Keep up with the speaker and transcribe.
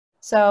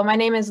So my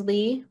name is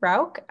Leigh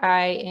Rauk.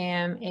 I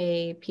am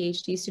a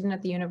PhD student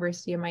at the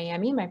University of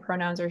Miami. My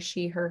pronouns are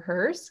she, her,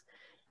 hers,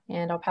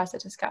 and I'll pass it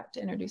to Scott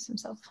to introduce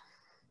himself.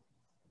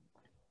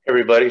 Hey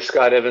everybody,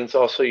 Scott Evans,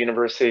 also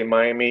University of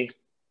Miami,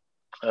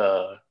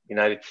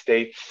 United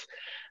States,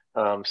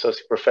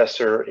 associate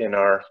professor in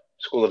our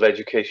School of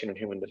Education and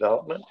Human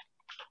Development.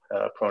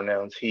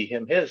 Pronouns he,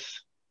 him, his.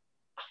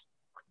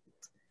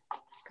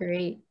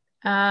 Great.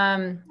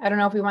 I don't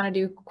know if we want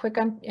to do quick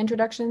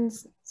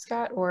introductions,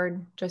 Scott,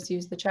 or just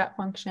use the chat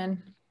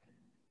function.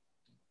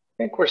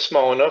 I think we're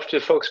small enough. Do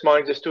folks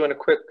mind just doing a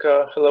quick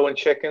hello and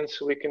check-in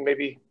so we can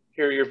maybe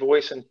hear your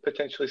voice and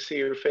potentially see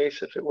your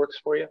face if it works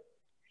for you?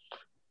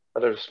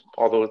 Others,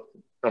 although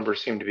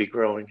numbers seem to be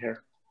growing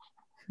here.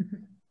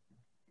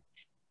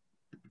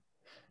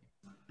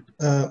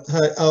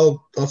 Hi,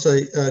 I'll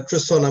say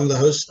Tristan, I'm the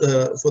host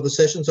for the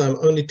session, so I'm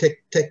only tech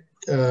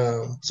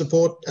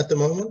support at the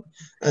moment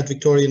at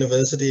Victoria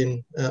University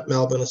in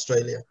Melbourne,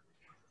 Australia.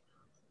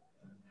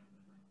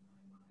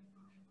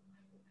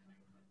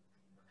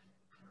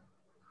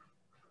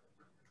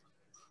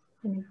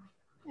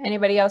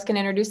 Anybody else can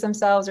introduce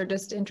themselves or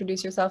just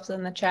introduce yourselves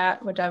in the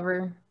chat,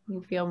 whichever you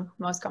feel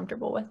most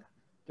comfortable with.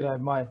 G'day,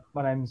 my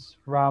name's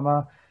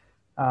Rama,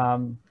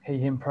 he,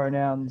 him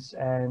pronouns,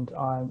 and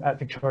I'm at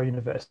Victoria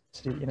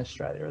University in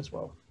Australia as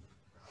well.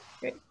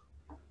 Great.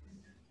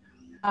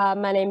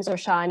 My name's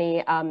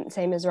Roshani,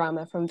 same as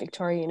Rama, from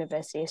Victoria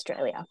University,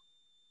 Australia.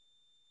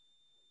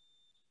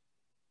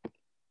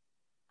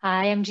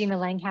 Hi, I'm Gina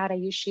Langhout. I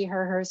use she,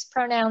 her, hers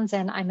pronouns,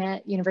 and I'm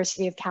at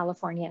University of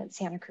California at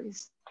Santa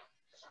Cruz.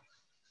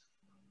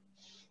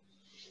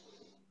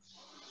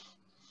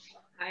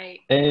 Hi.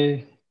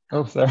 Hey,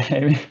 oh, sorry,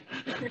 Amy.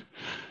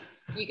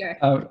 You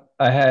go.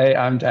 Hey,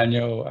 I'm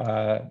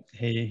Daniel.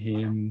 He,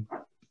 him,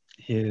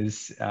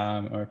 his,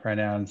 or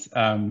pronouns.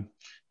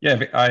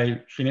 Yeah,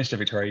 I finished at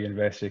Victoria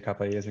University a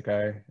couple of years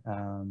ago.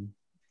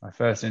 My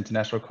first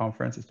international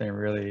conference. It's been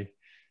really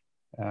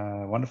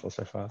wonderful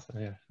so far. So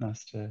yeah,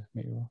 nice to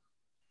meet you all.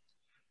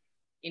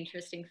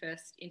 Interesting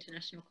first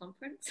international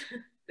conference,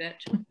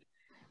 virtual.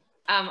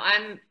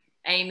 I'm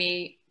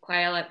Amy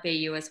Quayle at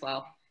BU as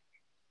well.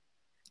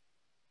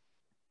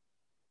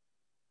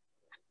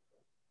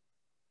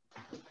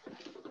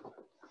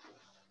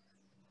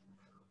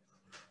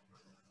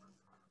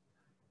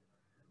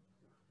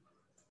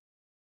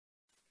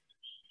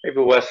 Maybe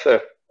Wes,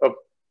 oh,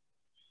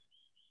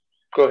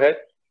 go ahead.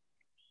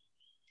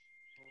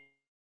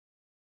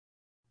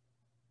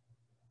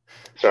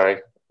 Sorry,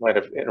 might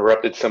have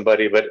interrupted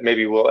somebody, but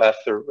maybe we'll ask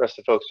the rest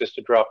of the folks just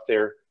to drop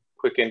their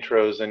quick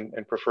intros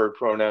and preferred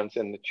pronouns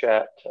in the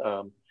chat.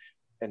 And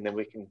then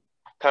we can,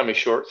 time is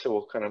short, so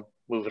we'll kind of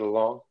move it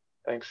along.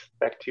 Thanks.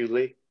 Back to you,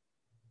 Leigh.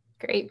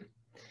 Great.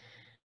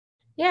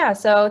 Yeah,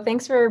 so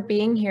thanks for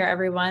being here,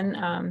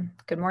 everyone.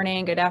 Good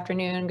morning, good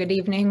afternoon, good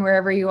evening,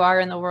 wherever you are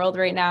in the world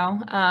right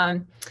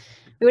now.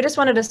 We just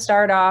wanted to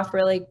start off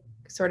really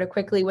sort of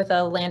quickly with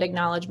a land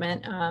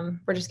acknowledgement.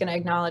 We're just going to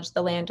acknowledge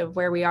the land of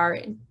where we are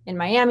in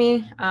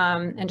Miami,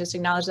 and just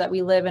acknowledge that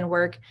we live and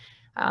work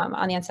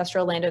on the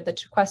ancestral land of the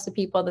Tequesta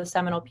people, the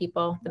Seminole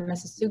people, the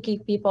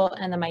Mississauga people,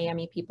 and the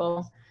Miami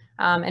people.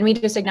 And we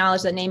just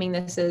acknowledge that naming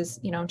this is,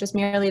 just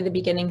merely the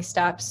beginning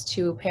steps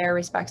to pay our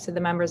respects to the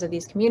members of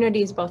these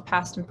communities, both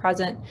past and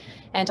present,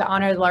 and to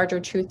honor the larger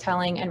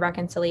truth-telling and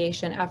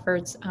reconciliation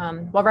efforts,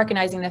 while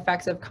recognizing the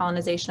effects of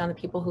colonization on the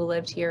people who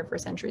lived here for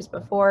centuries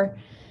before.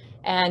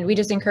 And we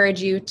just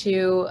encourage you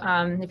to,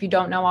 if you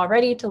don't know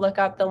already, to look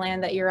up the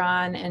land that you're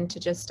on and to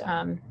just,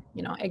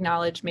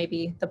 acknowledge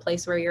maybe the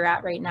place where you're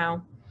at right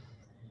now.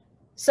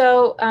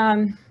 So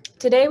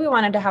today we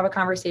wanted to have a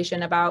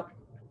conversation about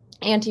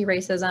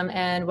anti-racism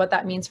and what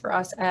that means for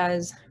us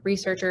as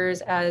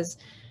researchers, as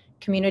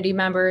community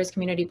members,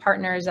 community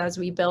partners, as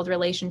we build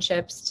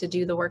relationships to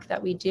do the work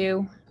that we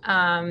do.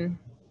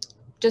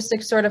 Just to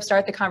sort of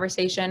start the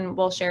conversation,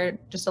 we'll share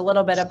just a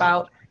little bit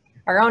about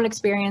our own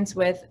experience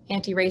with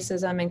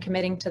anti-racism and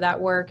committing to that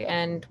work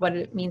and what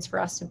it means for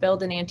us to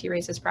build an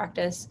anti-racist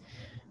practice.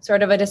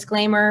 Sort of a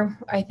disclaimer,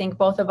 I think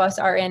both of us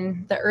are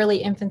in the early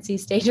infancy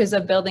stages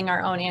of building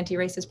our own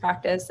anti-racist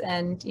practice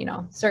and,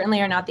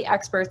 certainly are not the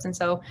experts. And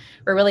so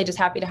we're really just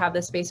happy to have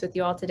this space with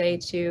you all today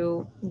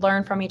to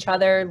learn from each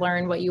other,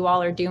 learn what you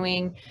all are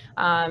doing,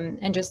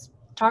 and just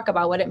talk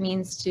about what it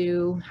means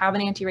to have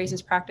an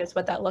anti-racist practice,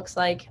 what that looks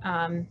like,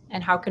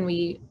 and how can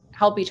we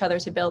help each other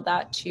to build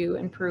that to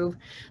improve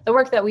the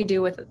work that we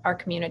do with our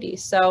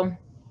communities. So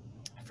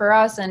for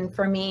us and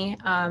for me,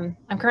 I'm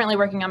currently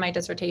working on my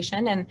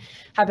dissertation and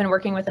have been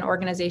working with an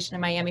organization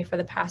in Miami for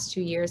the past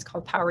 2 years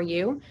called Power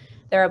U.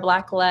 They're a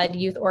Black-led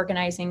youth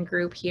organizing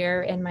group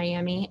here in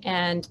Miami,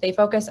 and they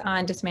focus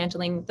on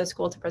dismantling the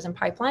school to prison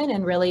pipeline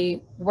and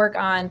really work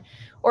on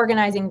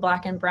organizing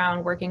Black and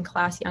brown working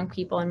class young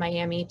people in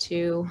Miami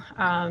to,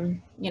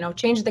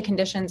 change the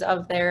conditions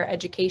of their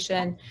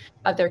education,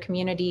 of their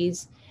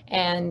communities,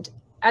 and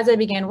as I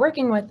began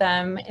working with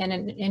them and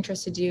an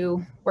interest to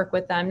do work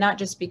with them, not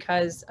just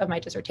because of my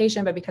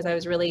dissertation, but because I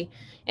was really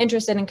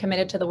interested and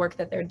committed to the work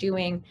that they're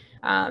doing,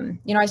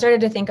 you know, I started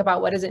to think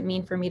about what does it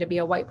mean for me to be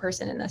a white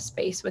person in this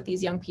space with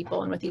these young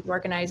people and with these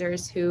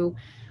organizers who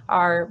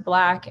are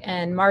Black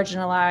and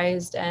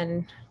marginalized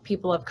and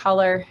people of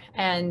color,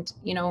 and,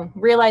 you know,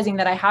 realizing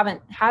that I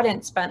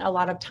hadn't spent a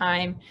lot of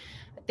time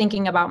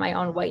thinking about my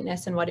own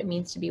whiteness and what it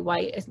means to be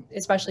white,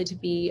 especially to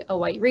be a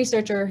white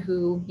researcher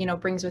who, you know,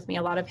 brings with me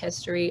a lot of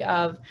history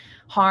of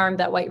harm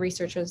that white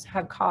researchers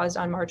have caused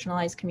on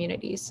marginalized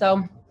communities.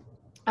 So,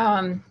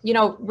 you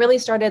know, really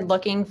started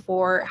looking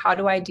for how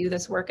do I do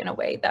this work in a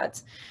way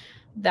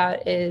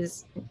that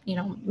is, you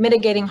know,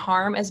 mitigating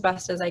harm as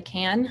best as I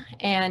can.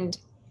 And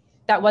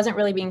that wasn't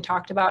really being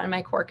talked about in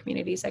my core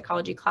community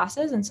psychology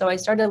classes. And so I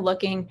started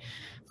looking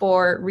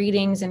for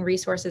readings and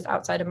resources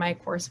outside of my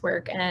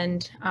coursework,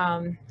 and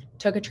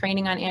took a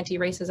training on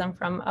anti-racism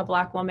from a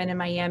Black woman in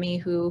Miami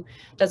who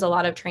does a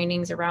lot of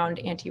trainings around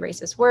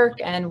anti-racist work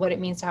and what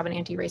it means to have an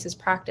anti-racist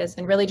practice,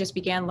 and really just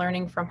began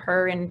learning from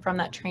her and from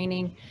that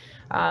training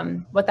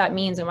what that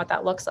means and what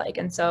that looks like.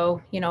 And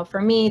so, you know,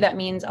 for me, that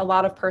means a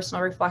lot of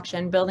personal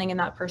reflection, building in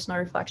that personal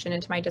reflection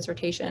into my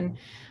dissertation,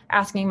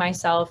 asking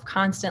myself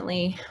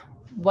constantly,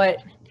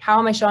 how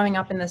am I showing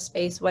up in this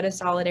space? What does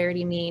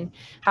solidarity mean?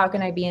 How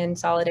can I be in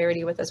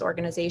solidarity with this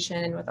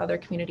organization and with other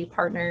community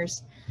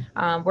partners?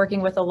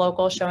 Working with a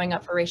local, showing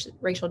up for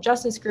racial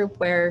justice group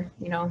where,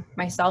 you know,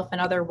 myself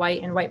and other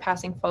white and white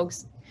passing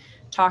folks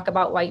talk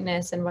about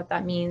whiteness and what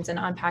that means, and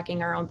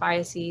unpacking our own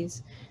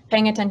biases,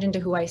 paying attention to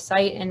who I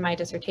cite in my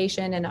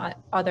dissertation and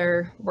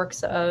other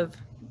works of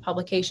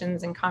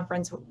publications and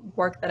conference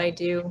work that I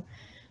do.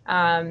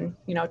 You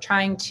know,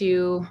 trying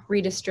to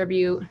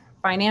redistribute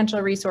financial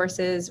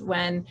resources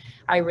when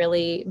I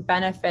really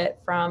benefit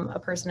from a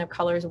person of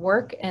color's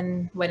work,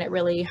 and when it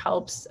really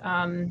helps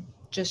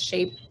just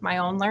shape my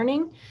own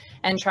learning,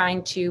 and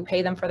trying to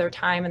pay them for their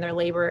time and their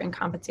labor and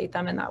compensate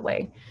them in that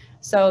way.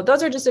 So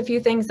those are just a few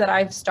things that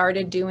I've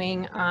started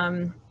doing,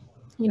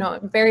 you know,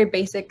 very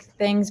basic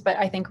things, but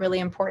I think really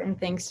important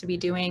things to be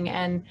doing.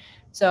 And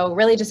so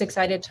really just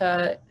excited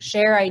to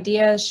share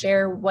ideas,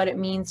 share what it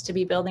means to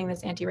be building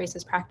this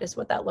anti-racist practice,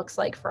 what that looks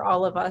like for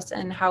all of us,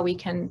 and how we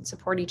can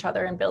support each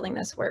other in building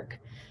this work.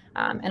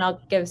 And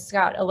I'll give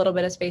Scott a little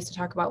bit of space to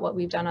talk about what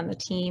we've done on the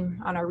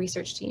team, on our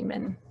research team.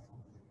 And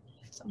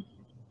so.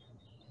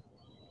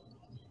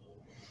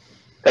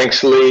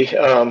 Thanks, Leigh.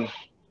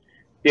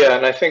 Yeah,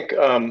 and I think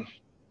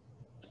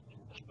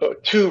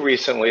too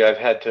recently I've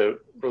had to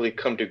really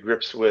come to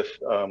grips with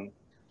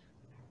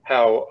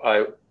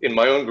how in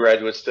my own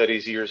graduate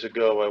studies years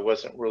ago, I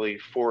wasn't really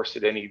forced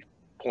at any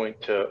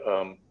point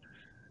to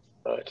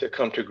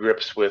come to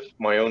grips with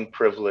my own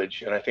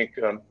privilege. And I think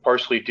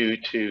partially due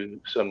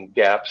to some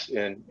gaps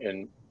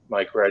in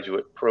my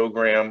graduate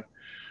program,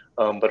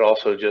 but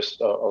also just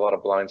a lot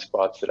of blind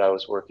spots that I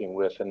was working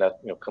with, and that,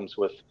 you know, comes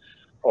with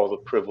all the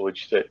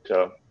privilege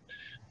that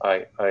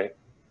I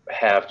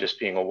have just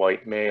being a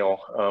white male.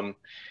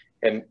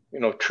 And, you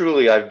know,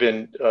 truly I've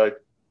been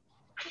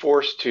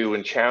forced to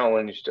and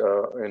challenged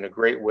in a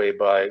great way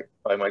by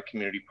my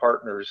community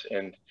partners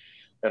and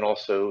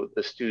also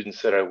the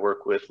students that I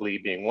work with, Leigh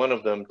being one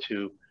of them,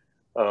 to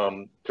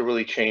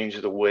really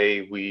change the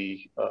way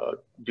we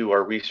do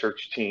our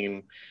research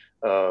team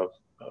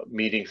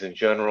meetings in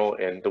general,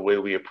 and the way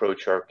we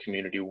approach our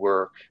community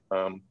work.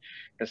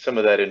 And some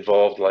of that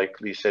involved, like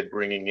Leigh said,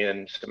 bringing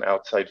in some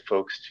outside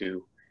folks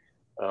to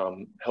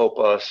help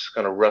us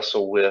kind of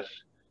wrestle with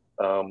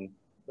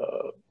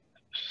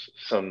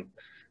some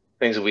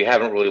things that we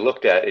haven't really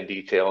looked at in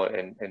detail,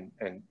 and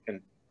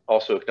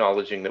also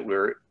acknowledging that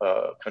we're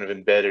kind of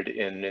embedded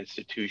in an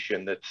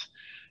institution that's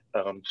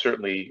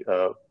certainly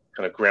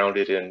kind of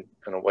grounded in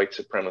kind of white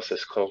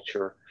supremacist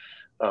culture.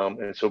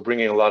 And so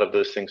bringing a lot of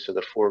those things to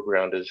the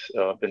foreground has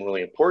been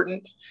really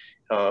important.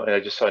 And I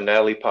just saw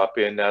Natalie pop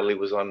in. Natalie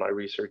was on my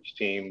research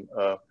team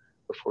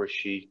before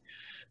she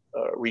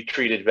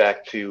retreated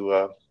back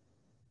to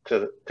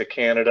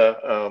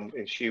Canada,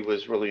 and she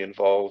was really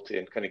involved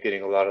in kind of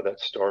getting a lot of that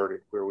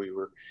started, where we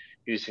were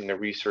using the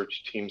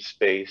research team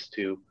space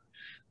to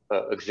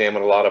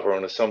examine a lot of our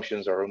own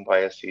assumptions, our own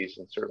biases,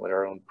 and certainly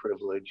our own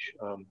privilege.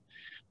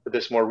 But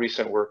this more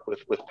recent work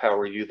with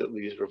Power U that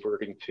Leigh is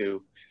referring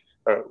to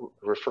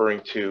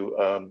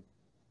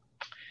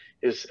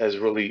has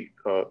really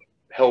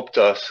helped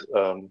us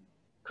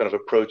kind of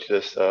approach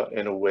this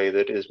in a way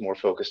that is more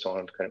focused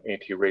on kind of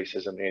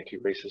anti-racism,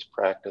 anti-racist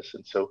practice.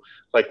 And so,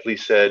 like Leigh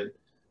said,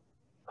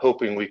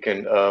 hoping we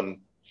can,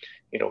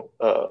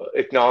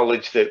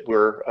 acknowledge that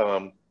we're,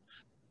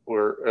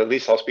 at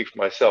least I'll speak for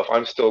myself,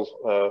 I'm still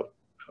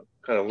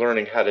kind of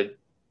learning how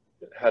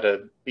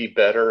to be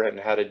better and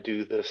how to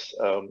do this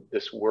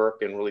this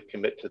work and really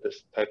commit to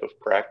this type of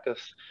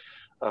practice.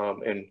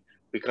 And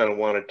we kind of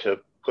wanted to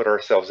put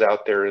ourselves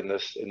out there in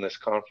this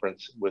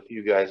conference with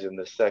you guys in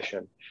this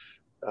session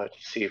to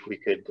see if we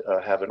could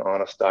have an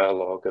honest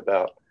dialogue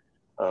about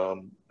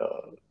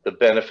the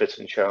benefits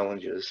and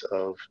challenges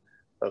of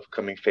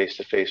coming face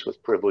to face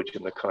with privilege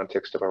in the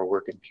context of our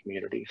work in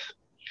communities.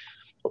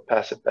 I'll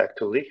pass it back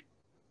to Leigh.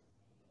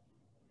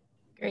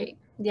 Great.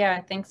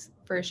 Yeah, thanks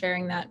for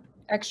sharing that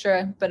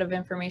extra bit of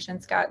information,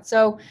 Scott.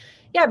 So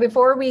yeah,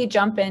 before we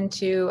jump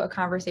into a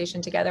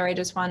conversation together, I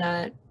just want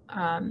to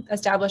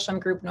establish some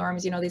group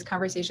norms. You know, these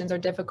conversations are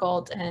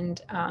difficult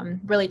and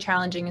really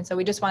challenging. And so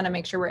we just want to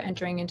make sure we're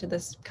entering into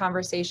this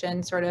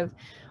conversation sort of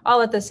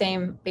all at the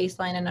same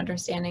baseline and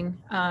understanding.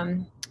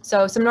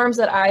 So some norms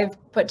that I've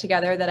put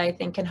together that I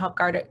think can help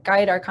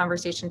guide our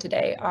conversation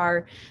today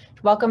are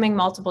welcoming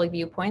multiple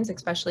viewpoints,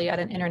 especially at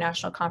an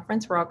international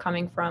conference. We're all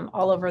coming from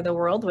all over the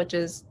world, which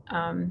is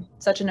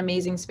such an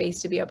amazing space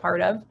to be a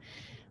part of.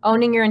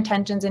 Owning your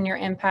intentions and your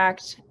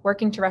impact,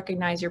 working to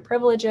recognize your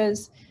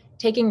privileges,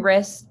 taking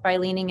risks by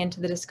leaning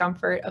into the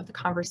discomfort of the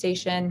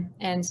conversation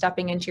and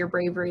stepping into your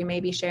bravery,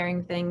 maybe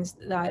sharing things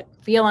that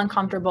feel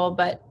uncomfortable,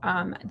 but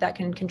that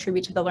can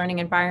contribute to the learning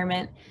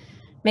environment.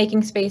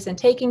 Making space and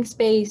taking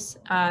space,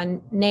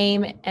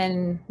 name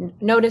and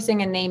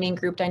noticing and naming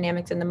group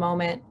dynamics in the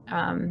moment.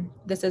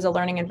 This is a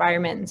learning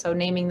environment, and so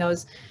naming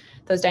those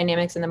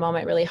dynamics in the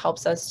moment really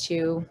helps us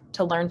to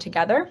learn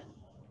together.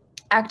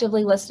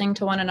 Actively listening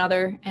to one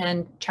another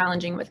and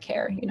challenging with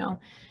care. You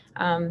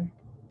know,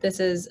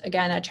 this is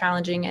again a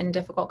challenging and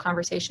difficult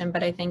conversation,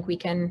 but I think we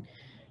can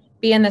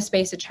be in the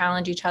space to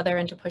challenge each other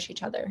and to push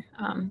each other.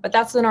 But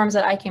that's the norms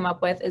that I came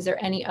up with. Is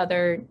there any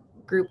other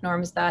group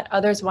norms that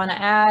others want to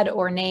add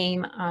or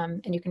name?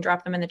 And you can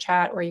drop them in the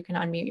chat, or you can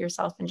unmute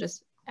yourself and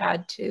just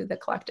add to the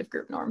collective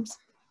group norms.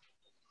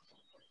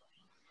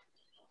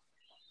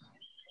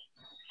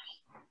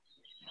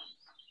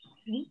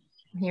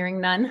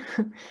 Hearing none.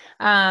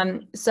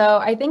 So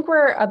I think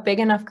we're a big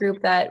enough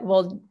group that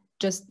we'll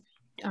just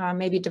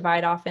maybe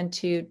divide off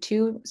into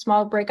 2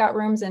 small breakout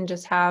rooms and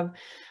just have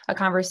a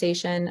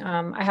conversation.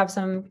 I have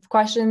some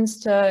questions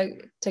to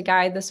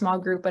guide the small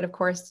group, but of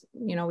course,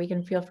 you know, we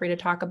can feel free to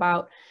talk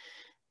about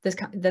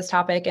this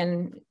topic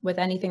and with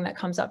anything that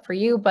comes up for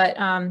you. But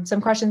some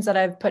questions that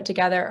I've put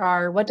together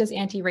are: what does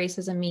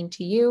anti-racism mean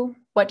to you?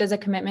 What does a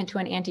commitment to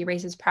an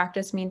anti-racist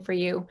practice mean for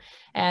you?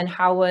 And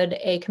how would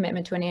a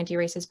commitment to an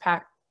anti-racist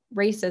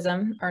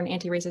racism or an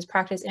anti-racist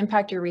practice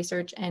impact your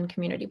research and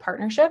community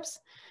partnerships?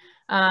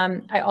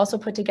 I also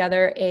put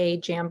together a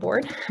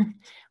Jamboard,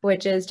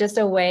 which is just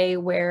a way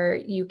where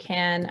you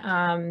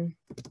can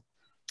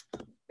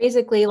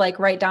basically like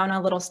write down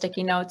a little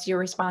sticky notes, your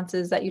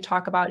responses that you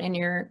talk about in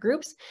your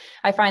groups.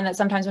 I find that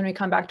sometimes when we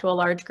come back to a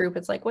large group,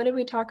 it's like, what did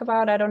we talk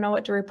about? I don't know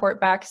what to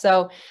report back.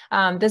 So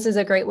this is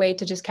a great way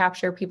to just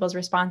capture people's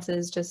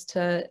responses, just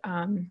to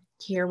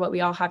hear what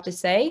we all have to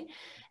say.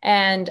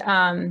 And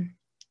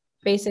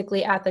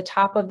basically at the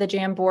top of the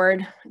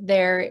Jamboard,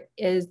 there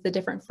is the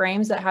different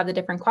frames that have the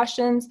different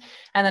questions.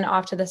 And then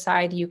off to the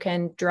side, you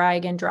can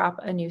drag and drop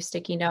a new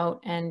sticky note,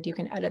 and you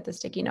can edit the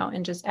sticky note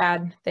and just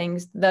add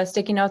things. The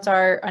sticky notes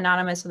are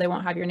anonymous, so they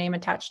won't have your name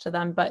attached to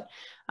them, but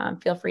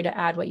feel free to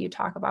add what you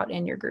talk about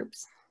in your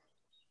groups.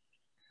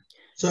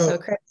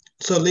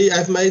 So Leigh,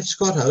 I've made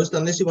Scott host.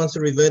 Unless he wants to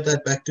revert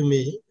that back to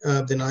me,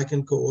 then I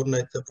can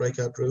coordinate the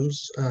breakout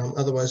rooms.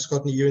 Otherwise,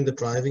 Scotney, you're in the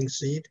driving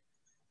seat.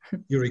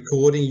 You're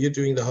recording, you're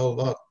doing the whole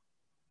lot.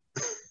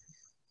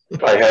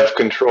 I have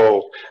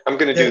control. I'm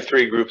going to do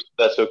 3 groups.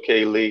 That's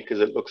okay, Leigh,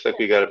 because it looks like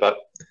we got about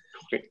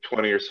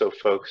 20 or so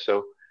folks.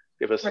 So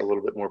give us a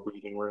little bit more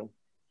breathing room.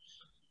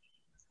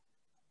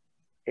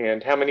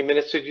 And how many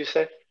minutes did you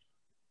say?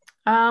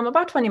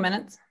 About 20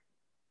 minutes.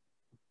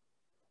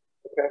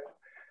 Okay.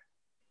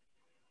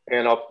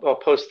 And I'll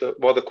post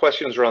the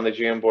questions are on the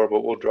Jamboard,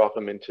 but we'll drop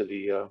them into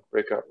the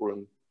breakout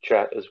room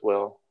chat as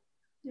well.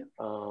 Yep.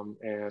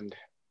 And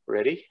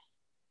ready?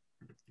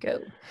 Go.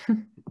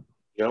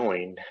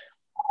 Going.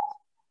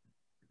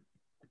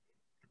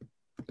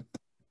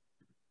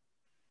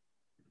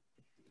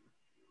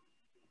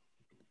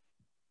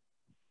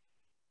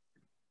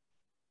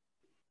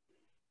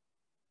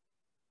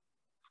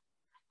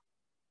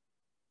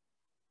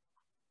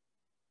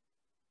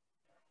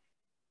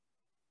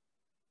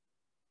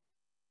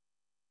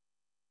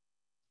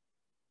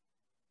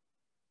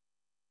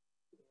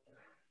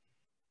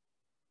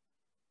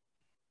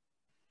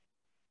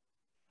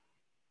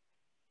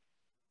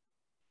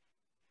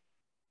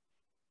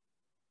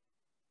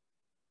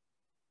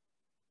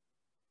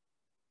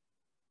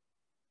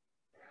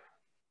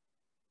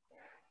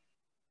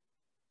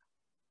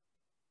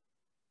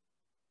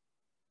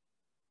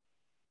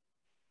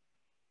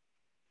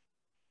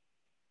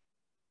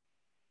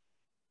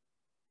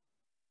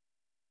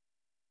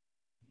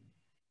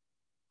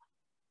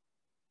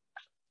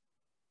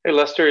 Hey,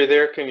 Lester, are you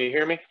there? Can you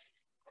hear me?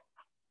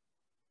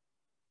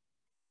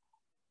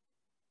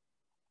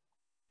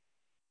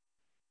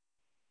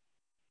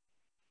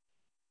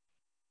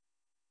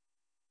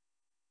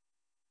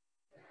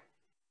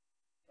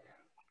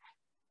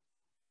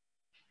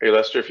 Hey,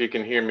 Lester, if you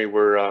can hear me,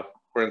 we're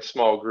in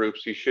small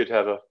groups. You should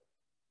have a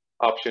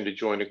option to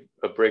join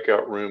a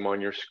breakout room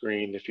on your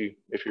screen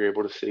if you're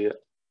able to see it.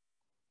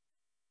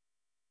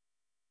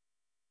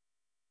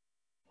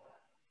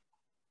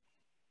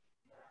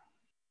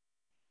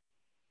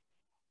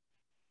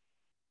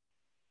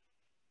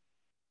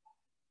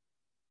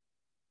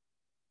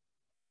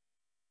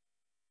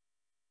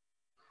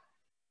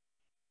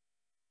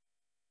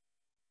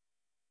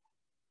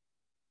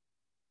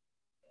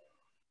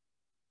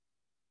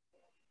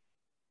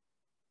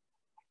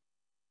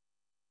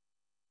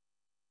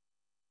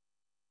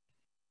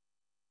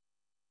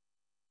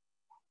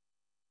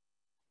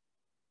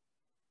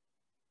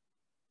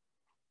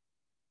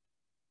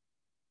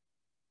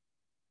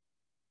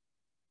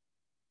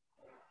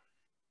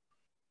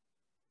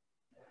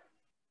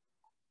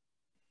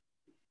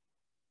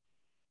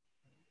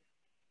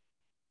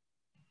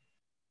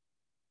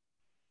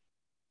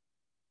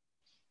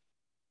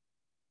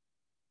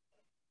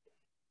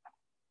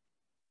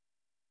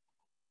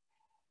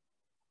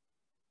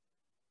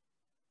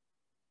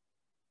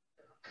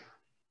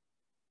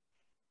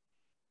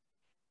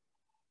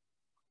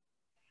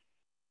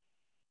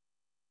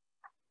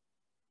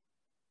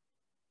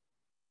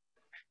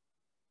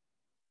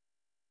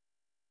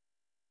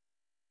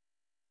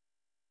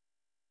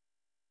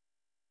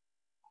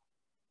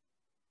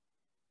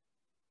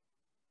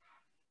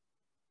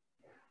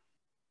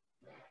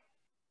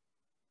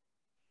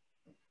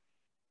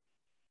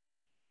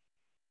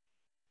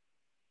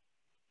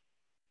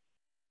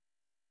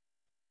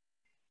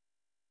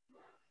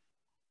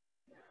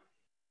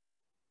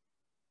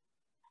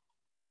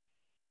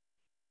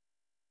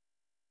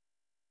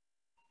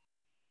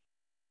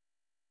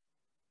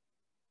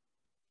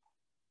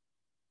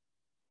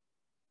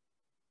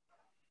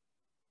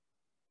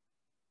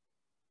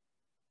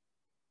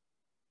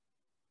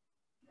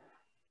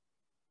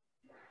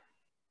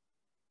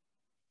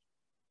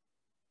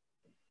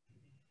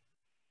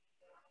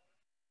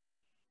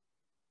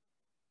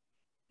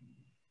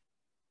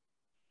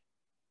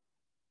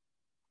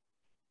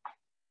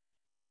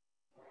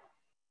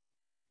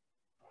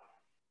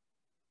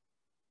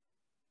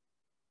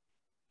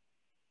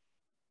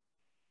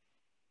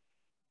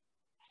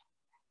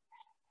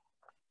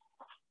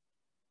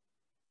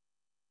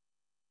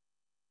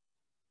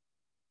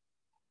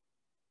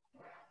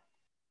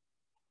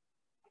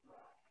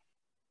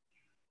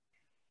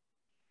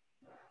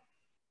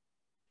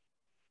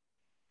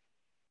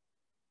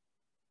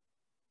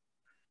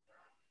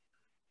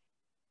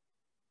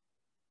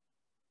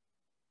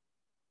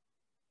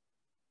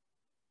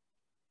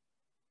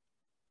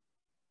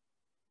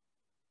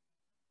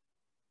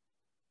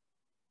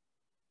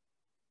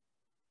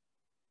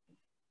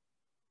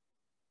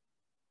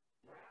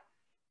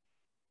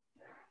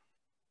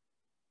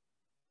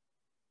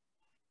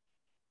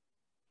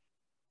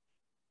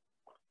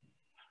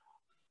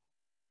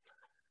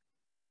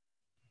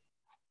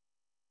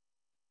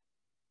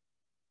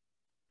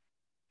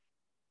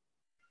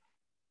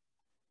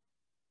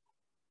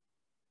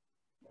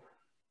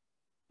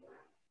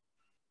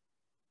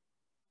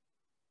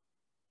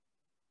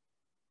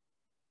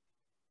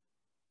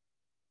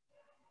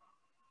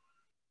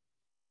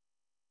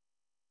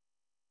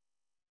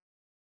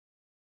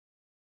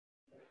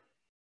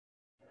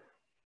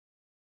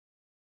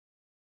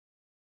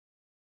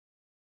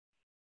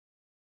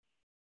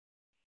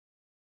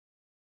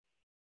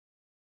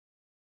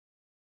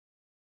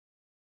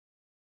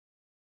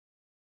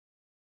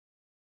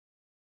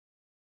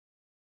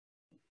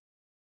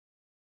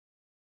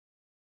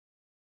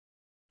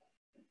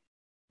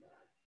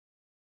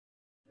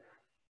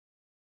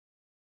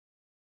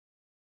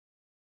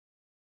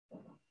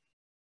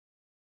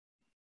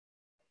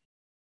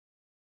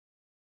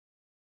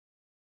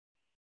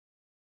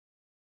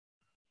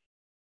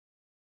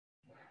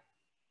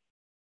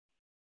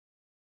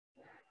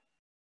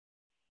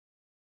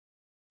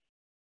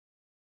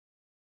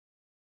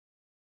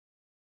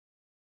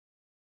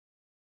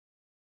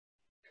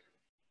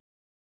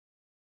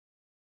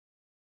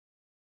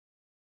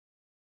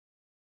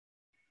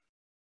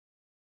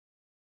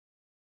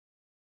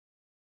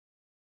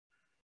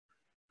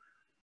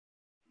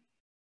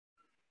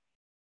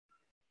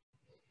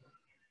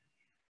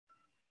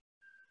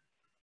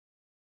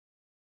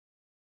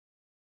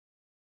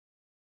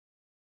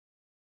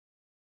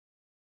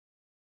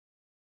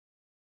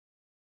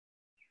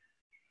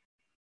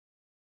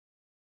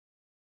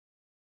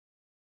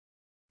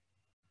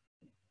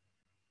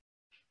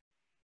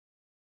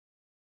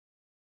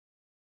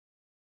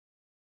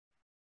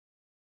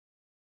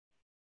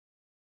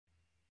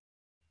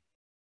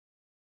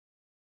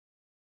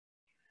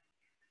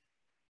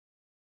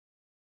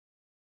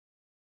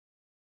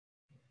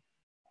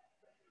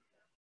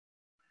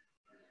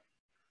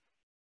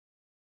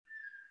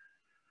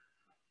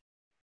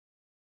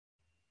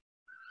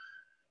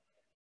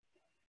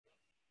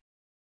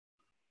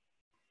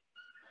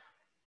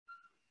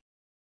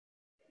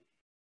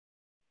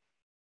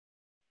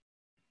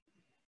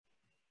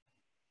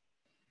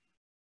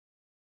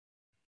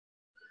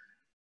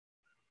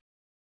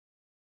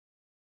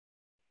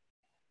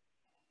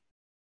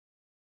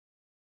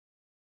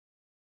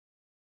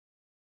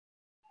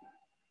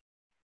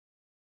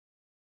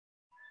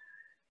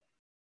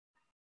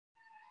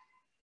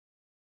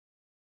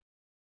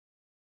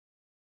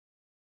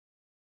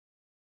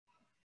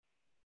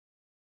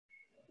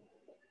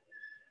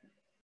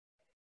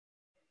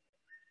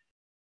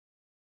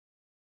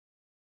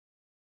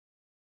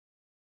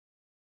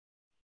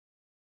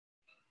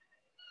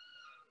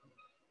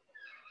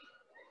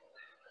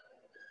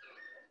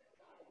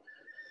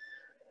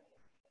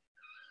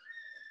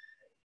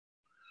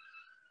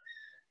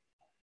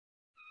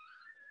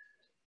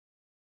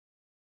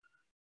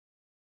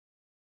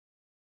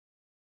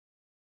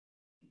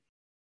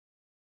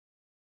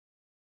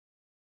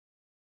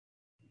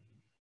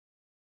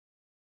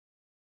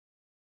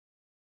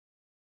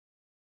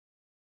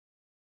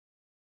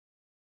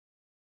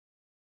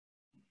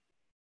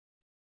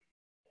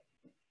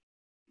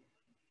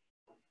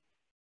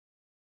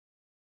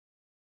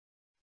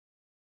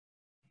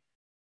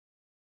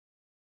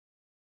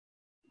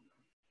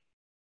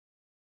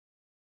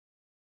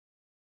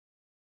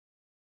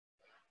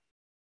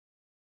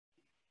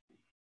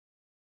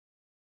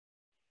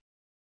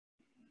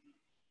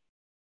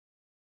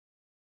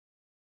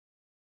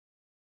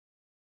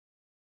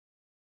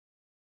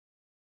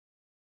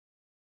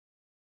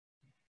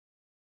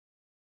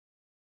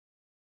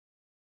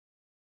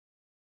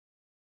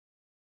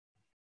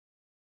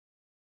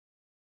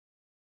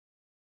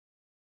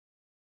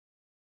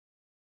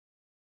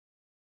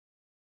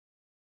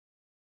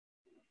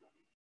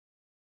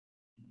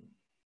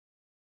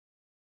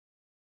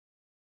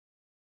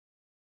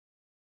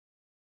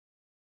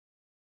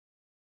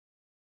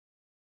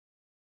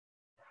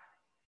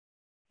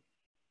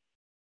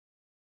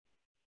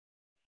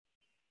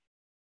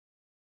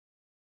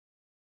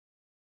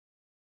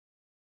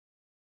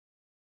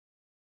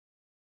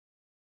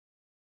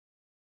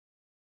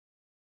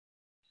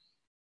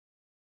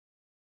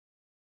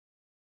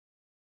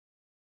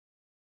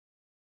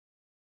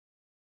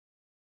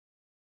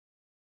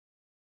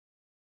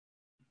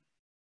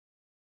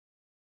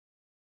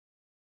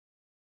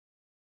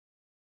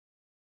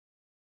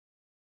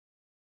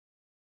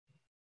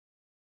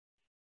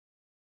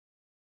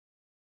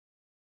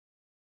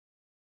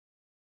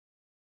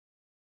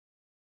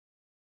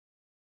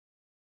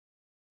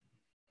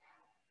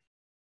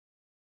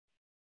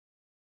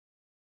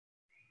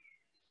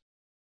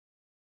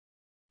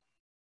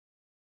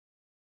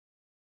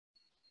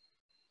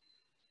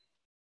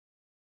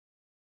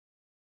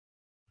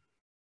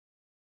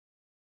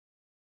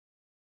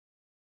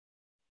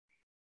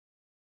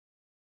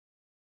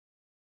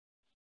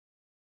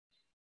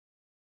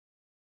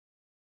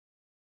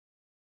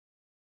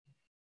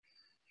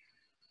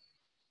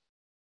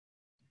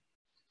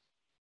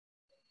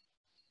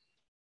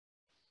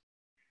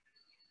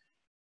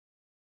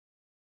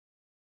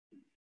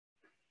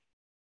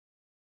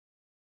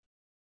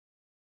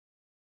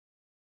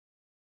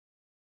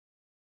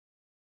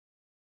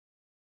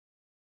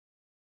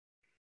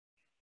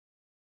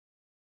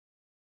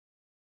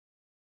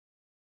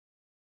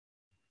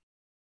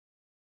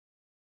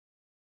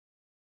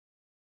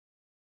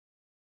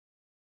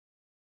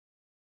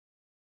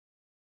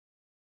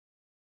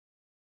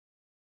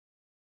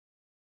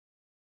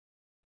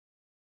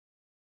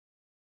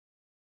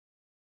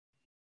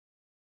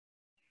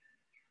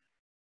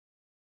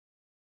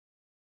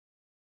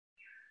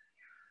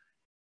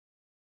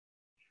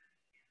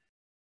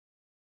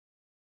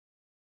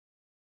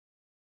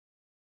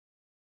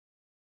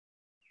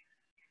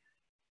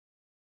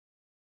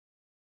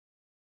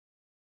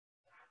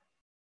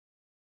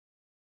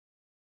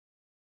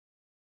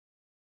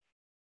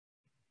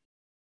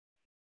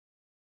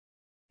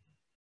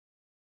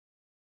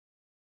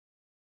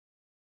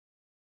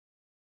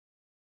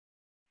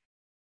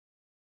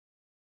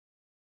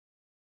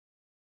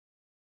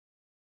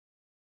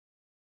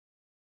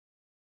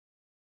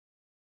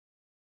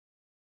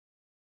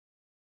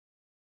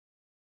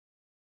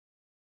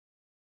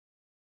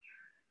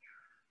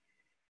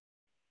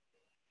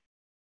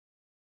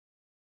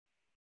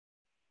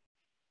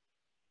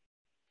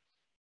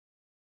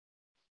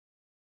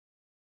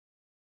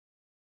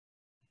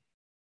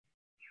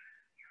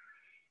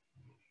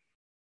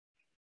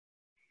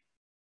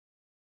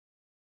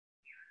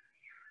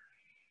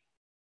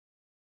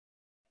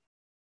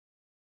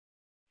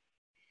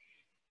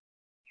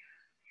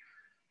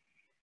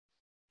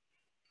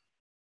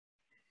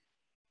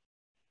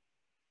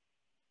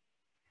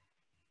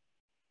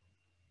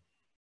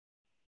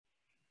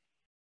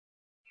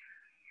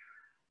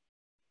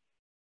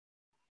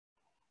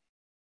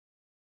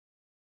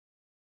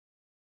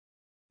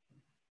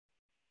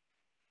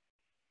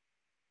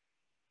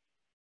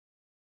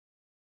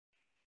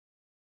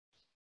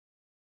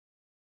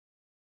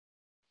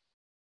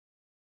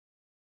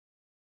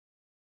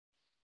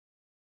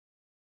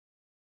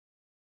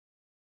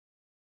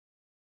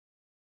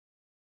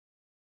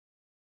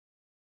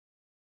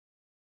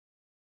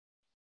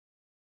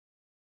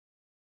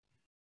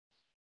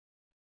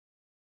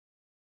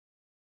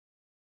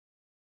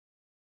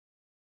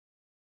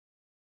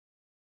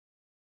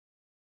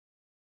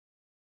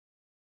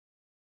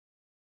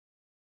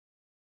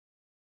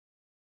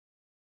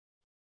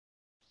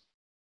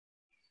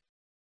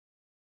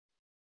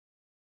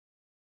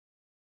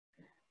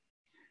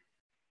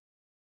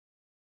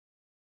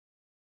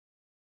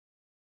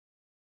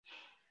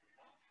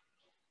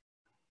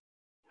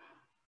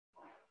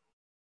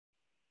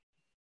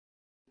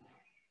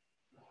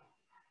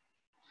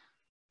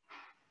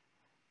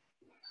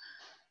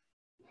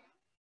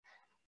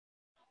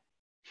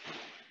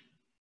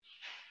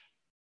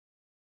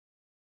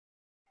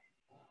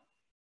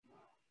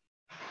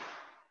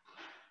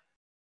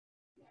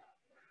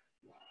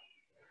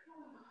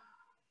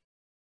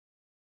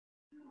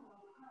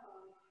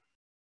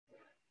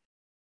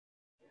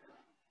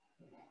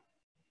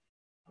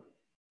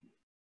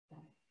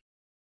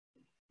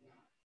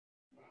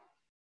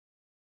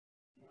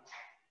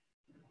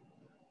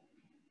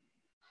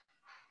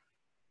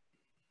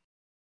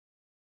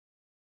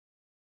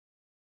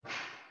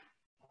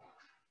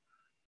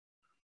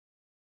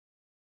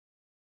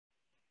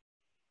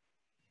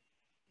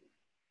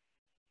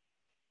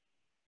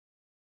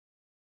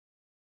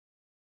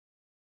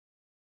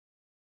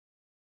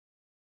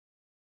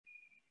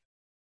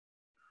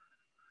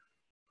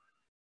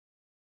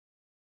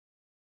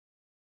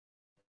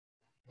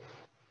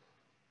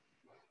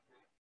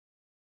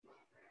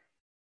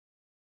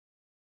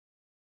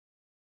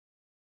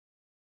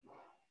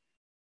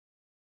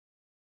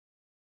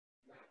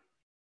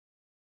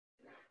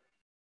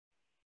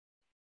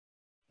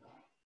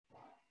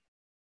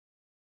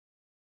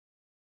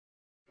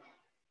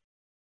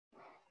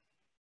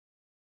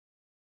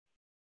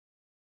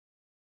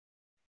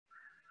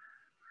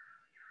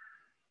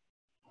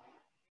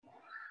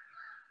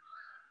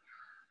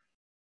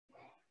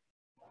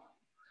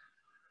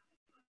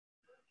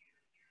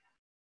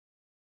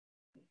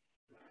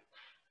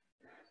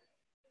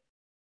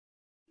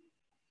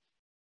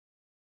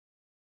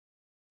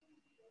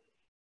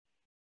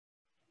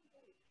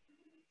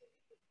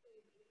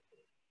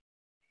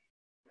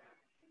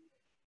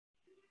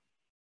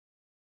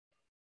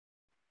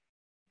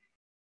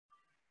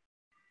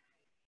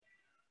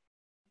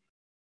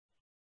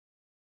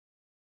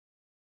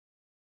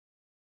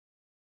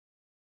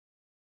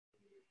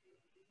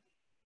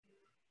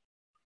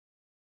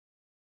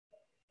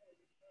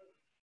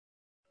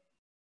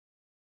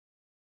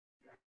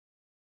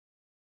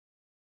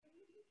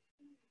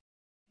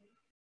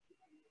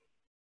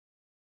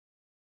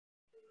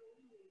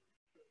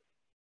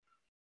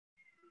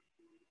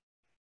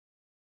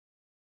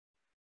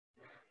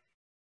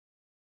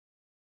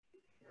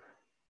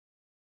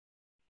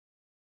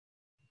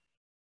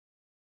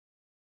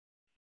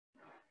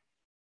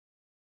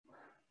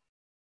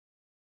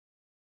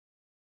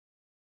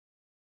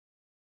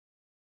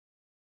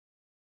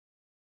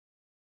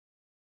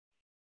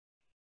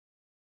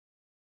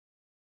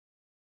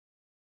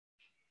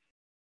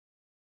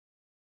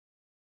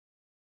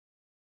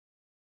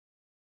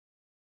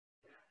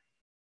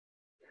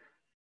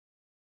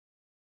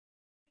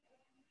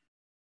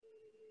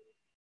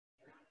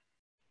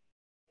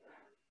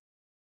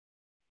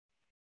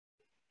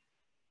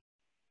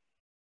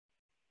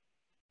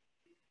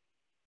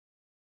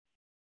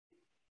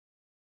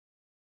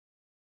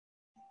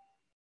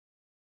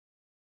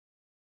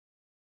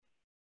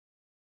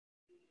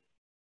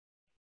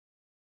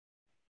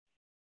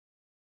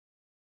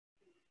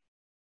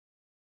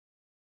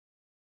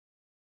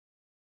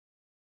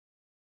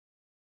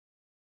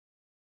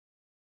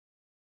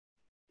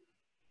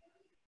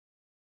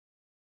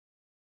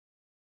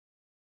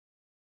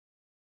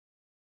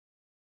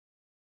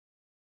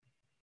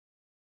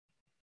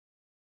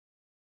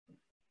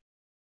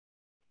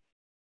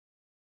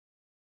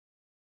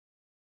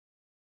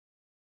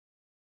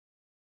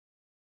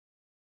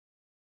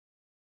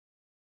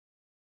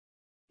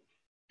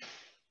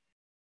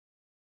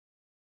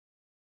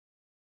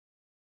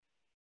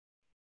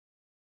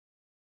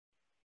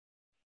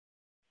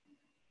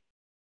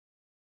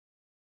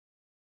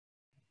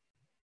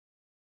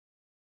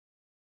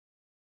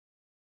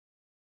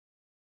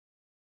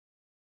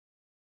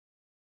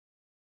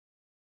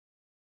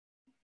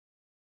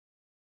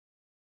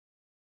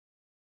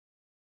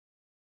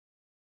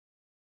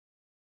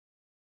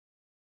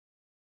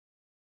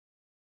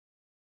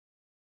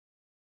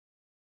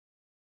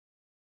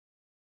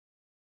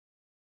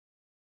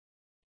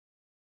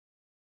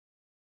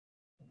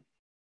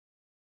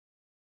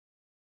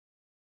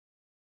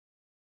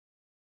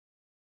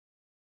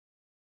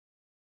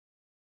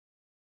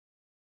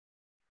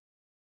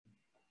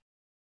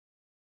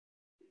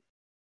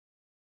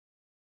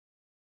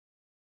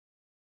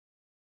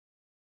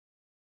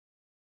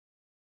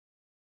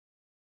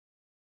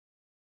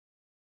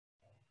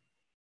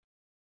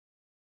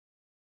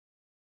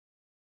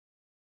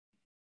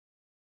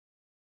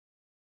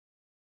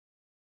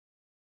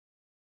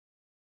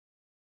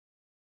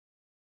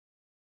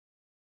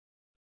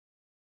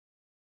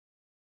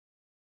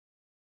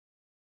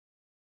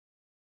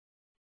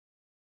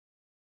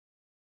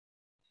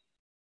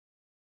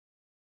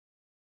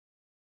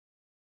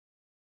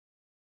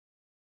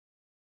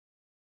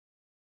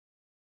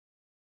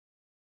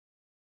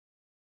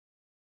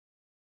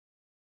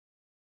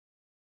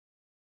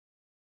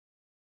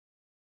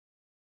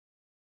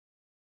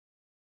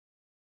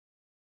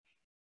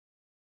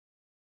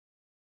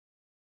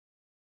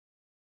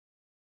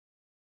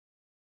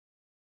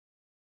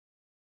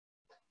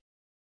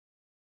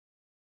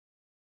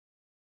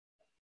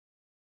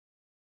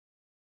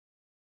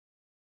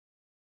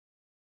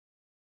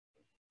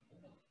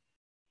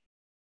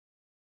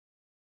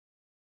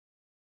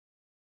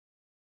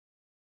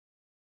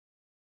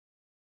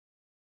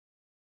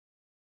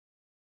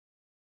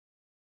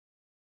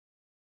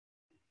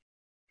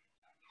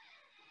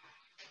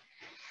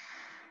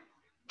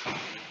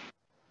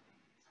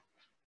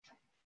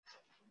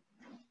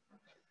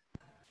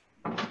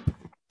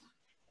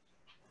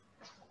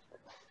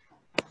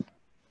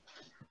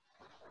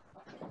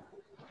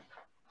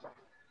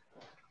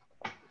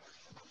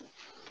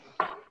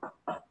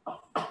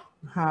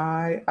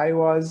 Hi, I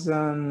was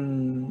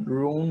on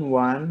room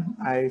 1.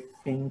 I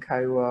think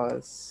I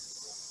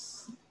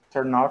was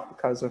turned off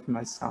because of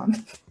my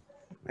son.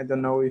 I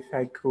don't know if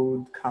I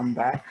could come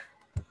back.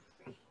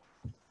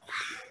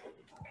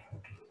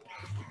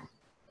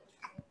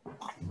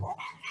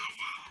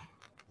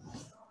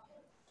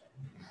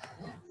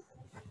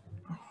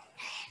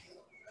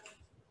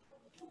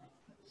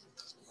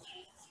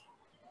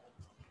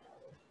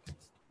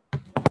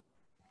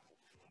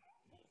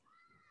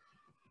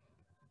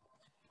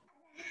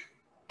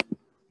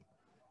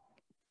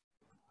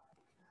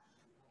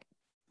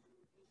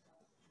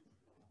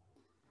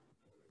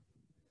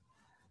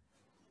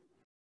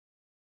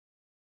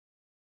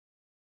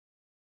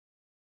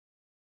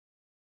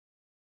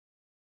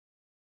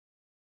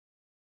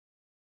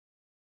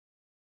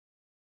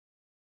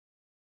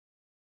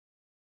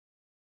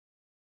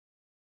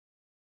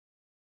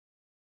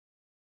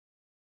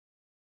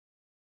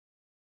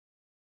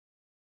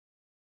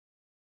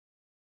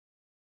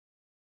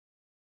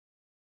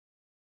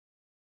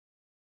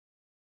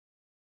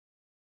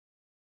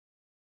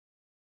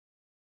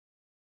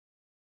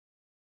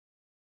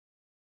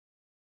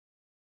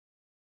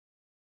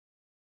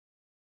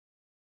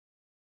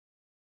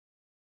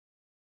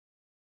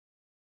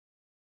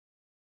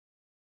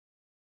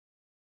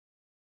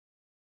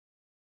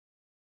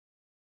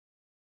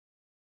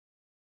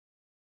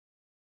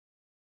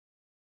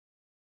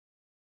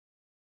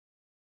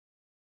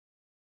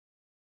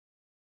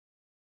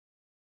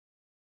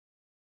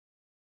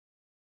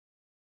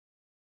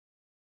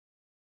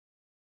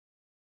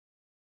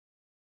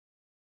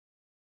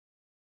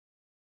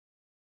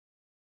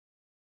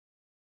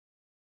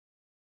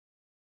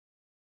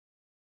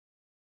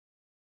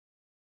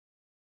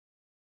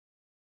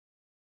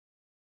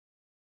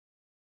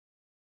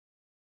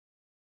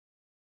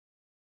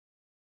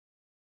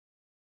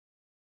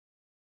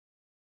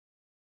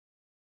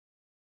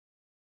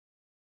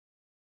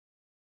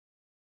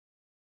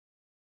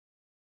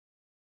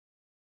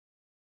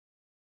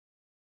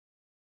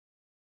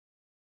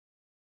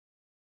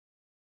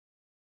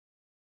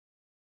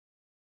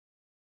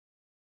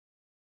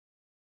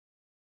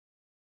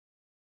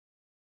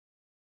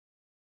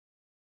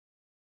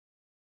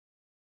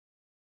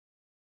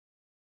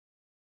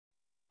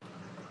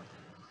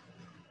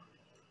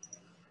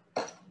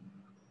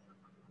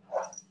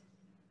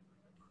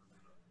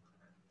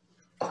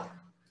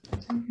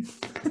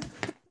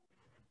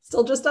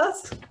 Still just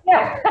us?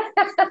 Yeah.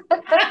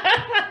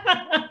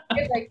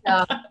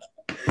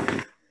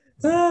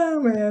 Oh,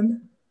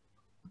 man.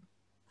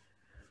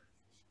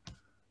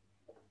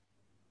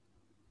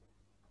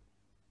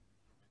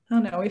 Oh,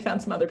 no, we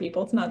found some other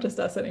people. It's not just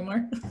us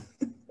anymore.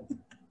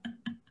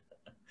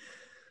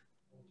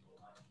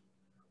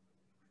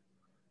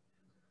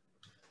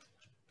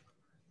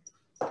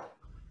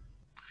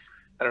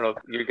 I don't know if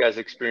you guys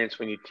experience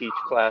when you teach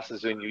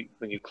classes, when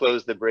you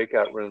close the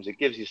breakout rooms, it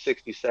gives you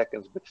 60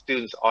 seconds, but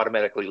students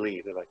automatically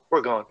leave. They're like,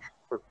 we're gone.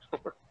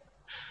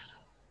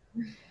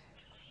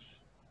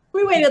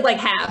 We waited like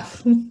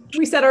half.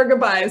 We said our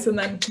goodbyes and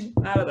then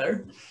out of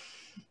there.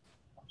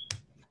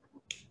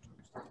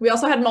 We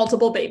also had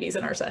multiple babies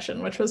in our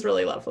session, which was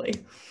really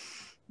lovely.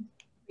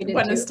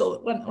 One is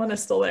still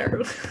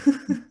there.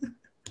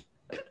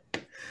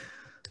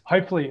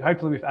 Hopefully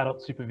with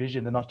adult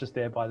supervision, they're not just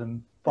there by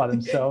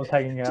themselves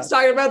hanging out. Just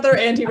talking about their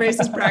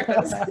anti-racist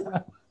practice.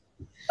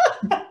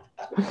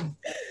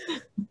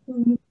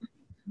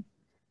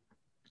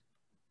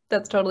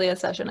 That's totally a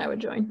session I would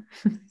join.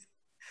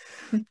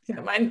 Yeah,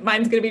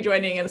 mine's going to be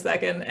joining in a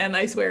second, and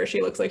I swear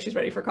she looks like she's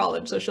ready for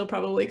college, so she'll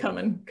probably come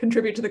and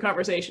contribute to the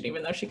conversation,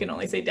 even though she can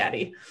only say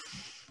daddy.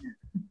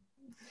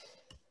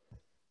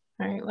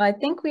 All right, well, I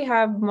think we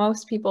have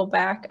most people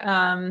back.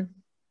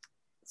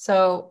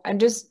 So I'm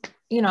just,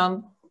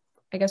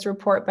 I guess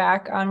report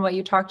back on what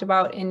you talked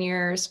about in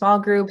your small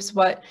groups,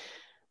 what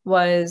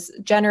was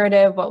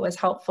generative, what was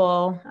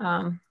helpful,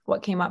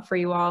 what came up for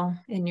you all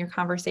in your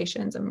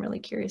conversations. I'm really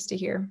curious to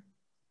hear.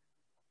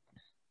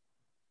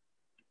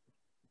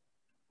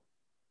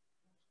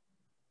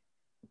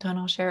 Don't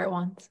all share at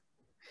once.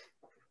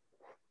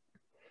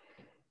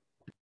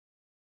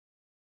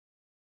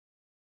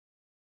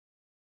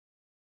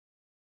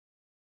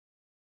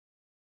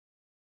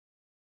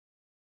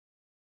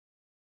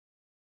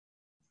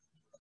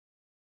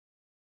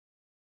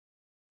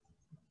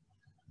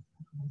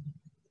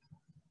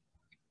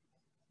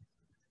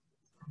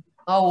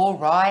 Oh, all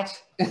right.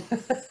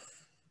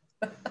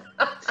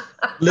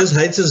 Liz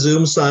hates a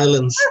Zoom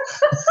silence.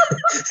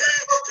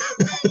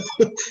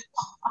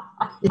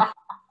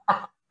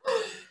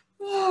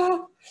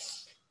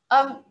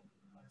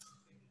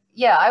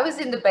 Yeah, I was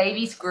in the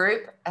babies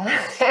group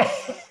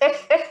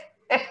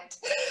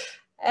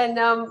and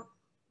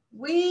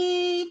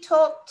we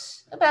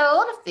talked about a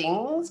lot of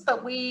things,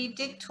 but we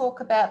did talk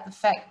about the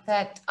fact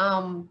that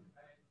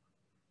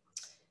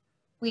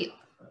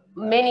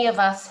many of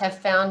us have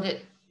found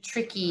it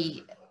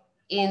tricky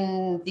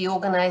in the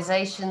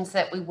organizations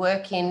that we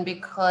work in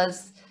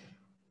because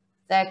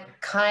they're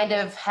kind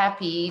of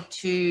happy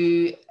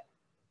to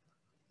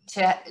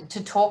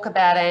talk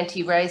about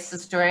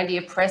anti-racist or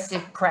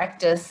anti-oppressive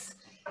practice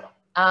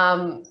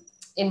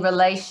in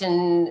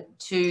relation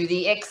to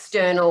the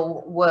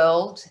external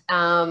world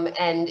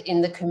and in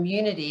the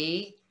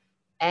community.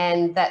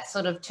 And that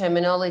sort of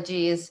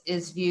terminology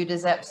is viewed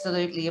as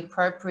absolutely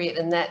appropriate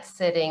in that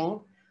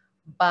setting,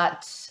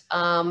 but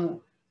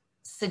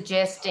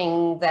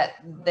suggesting that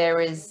there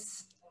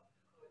is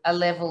a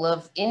level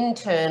of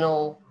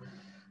internal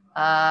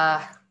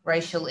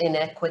racial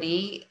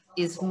inequity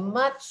is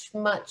much,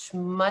 much,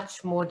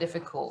 much more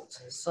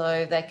difficult.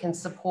 So they can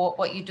support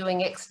what you're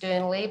doing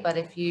externally, but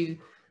if you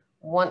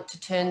want to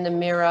turn the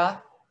mirror,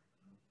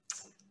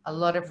 a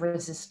lot of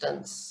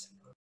resistance.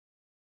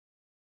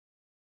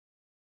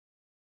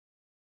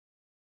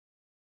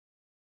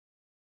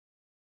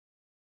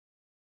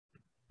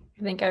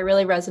 I think I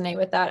really resonate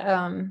with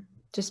that.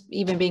 Just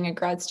even being a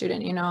grad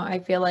student, I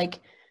feel like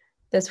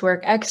this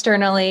work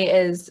externally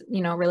is,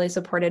 really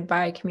supported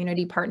by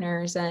community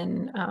partners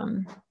and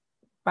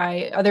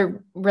by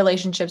other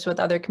relationships with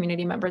other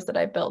community members that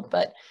I've built.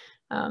 But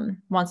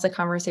once the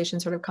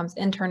conversation sort of comes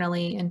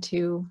internally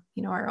into,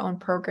 our own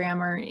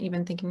program or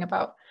even thinking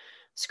about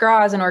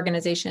SCRA as an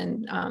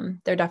organization,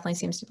 there definitely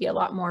seems to be a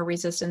lot more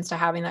resistance to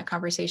having that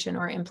conversation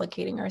or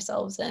implicating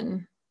ourselves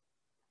in,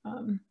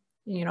 in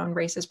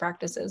racist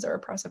practices or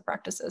oppressive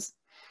practices.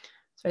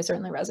 So I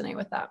certainly resonate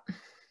with that.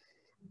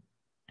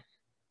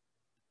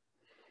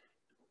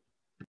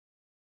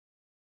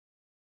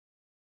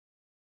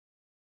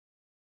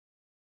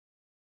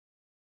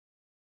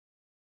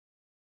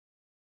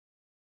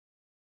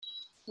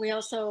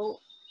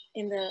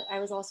 I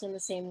was also in the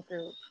same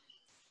group.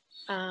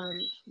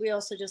 We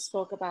also just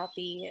spoke about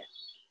the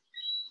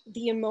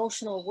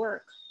emotional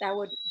work that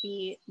would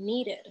be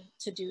needed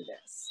to do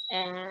this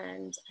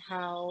and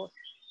how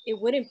it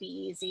wouldn't be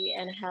easy,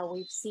 and how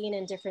we've seen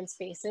in different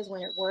spaces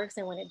when it works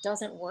and when it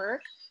doesn't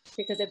work,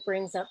 because it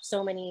brings up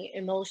so many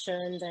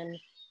emotions and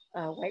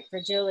white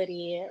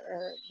fragility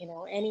or,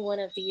 any one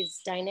of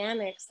these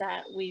dynamics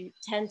that we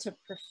tend to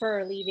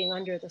prefer leaving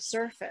under the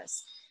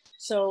surface.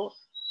 So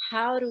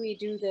how do we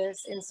do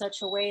this in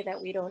such a way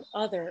that we don't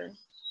or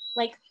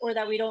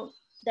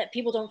that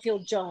people don't feel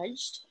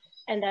judged,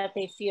 and that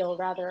they feel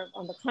rather,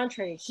 on the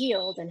contrary,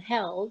 healed and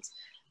held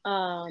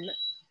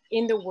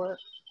in the work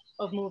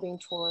of moving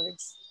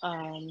towards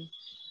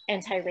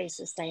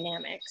anti-racist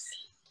dynamics?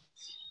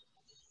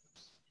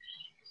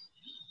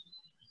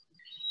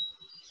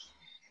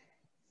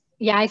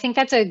 Yeah, I think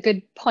that's a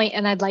good point,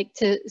 and I'd like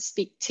to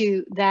speak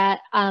to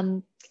that.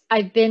 I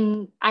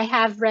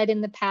have read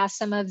in the past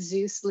some of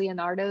Zeus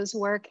Leonardo's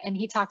work, and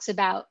he talks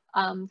about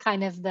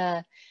kind of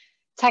the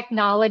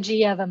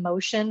technology of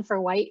emotion for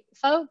white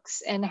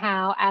folks, and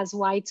how as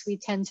whites we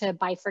tend to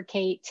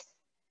bifurcate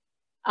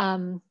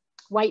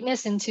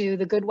whiteness into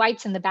the good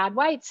whites and the bad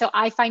whites. So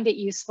I find it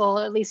useful,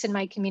 at least in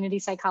my community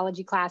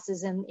psychology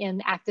classes and in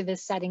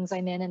activist settings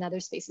I'm in and other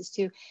spaces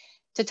too,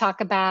 to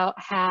talk about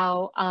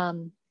how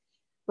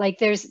like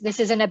this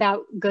isn't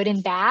about good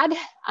and bad,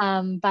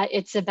 but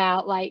it's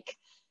about like,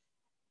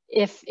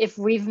 if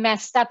we've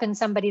messed up and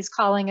somebody's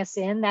calling us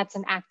in, that's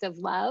an act of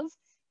love,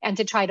 and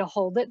to try to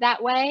hold it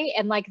that way.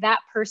 And like that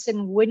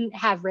person wouldn't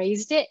have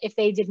raised it if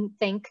they didn't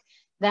think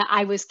that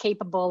I was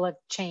capable of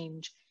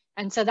change.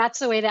 And so that's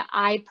the way that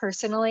I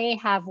personally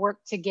have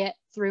worked to get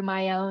through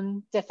my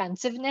own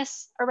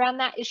defensiveness around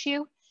that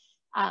issue.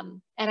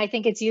 And I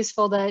think it's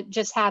useful to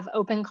just have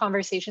open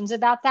conversations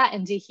about that,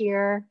 and to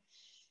hear,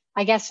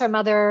 I guess, from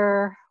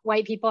other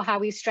white people how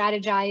we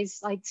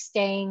strategize, like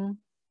staying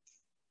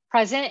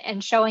present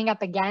and showing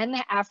up again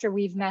after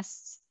we've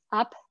messed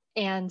up,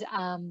 and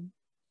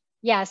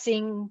yeah,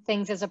 seeing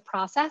things as a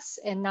process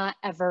and not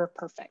ever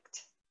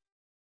perfect.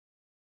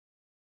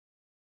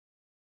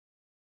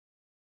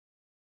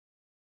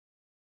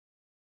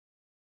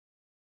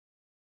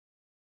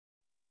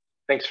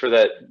 Thanks for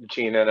that,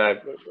 Gina. And I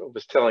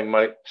was telling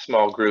my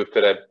small group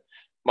that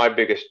my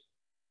biggest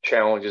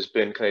challenge has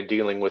been kind of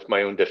dealing with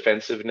my own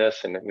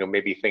defensiveness, and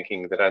maybe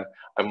thinking that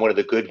I'm one of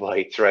the good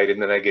whites, right?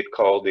 And then I get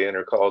called in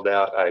or called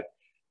out. I'm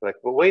like,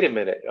 well, wait a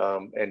minute.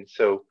 And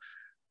so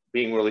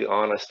being really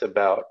honest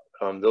about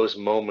those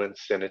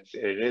moments, and it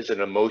is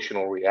an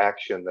emotional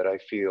reaction that I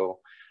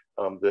feel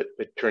that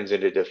it turns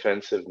into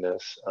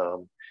defensiveness,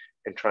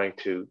 and trying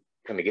to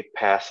kind of get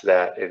past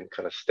that and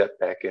kind of step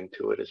back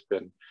into it has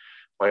been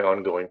my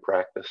ongoing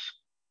practice.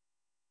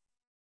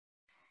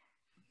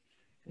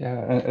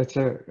 Yeah, it's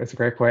a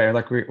great point.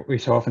 Like we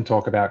so often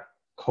talk about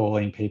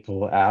calling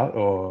people out,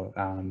 or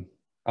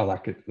I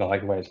like the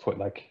way it's put,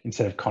 like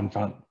instead of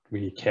confront,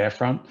 we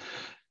carefront,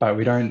 but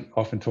we don't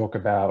often talk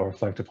about or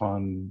reflect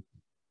upon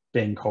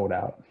being called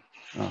out.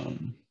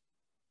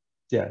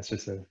 Yeah, it's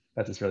just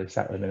that just really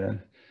sat with me.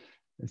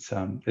 It's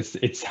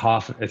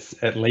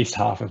at least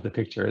half of the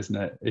picture, isn't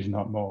it? If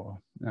not more.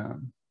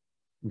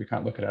 We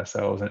can't look at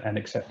ourselves and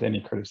accept any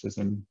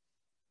criticism,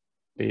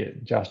 be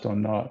it just or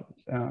not.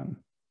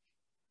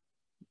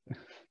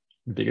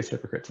 The biggest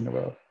hypocrites in the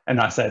world. And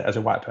I say it as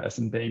a white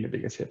person, being the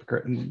biggest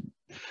hypocrite and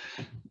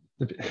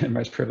the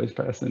most privileged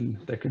person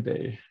there could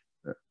be.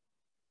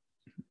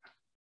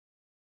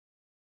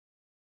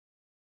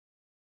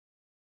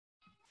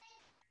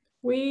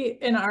 We,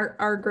 in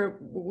our group,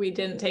 we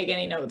didn't take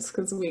any notes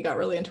because we got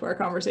really into our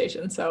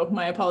conversation. So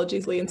my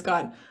apologies, Leigh and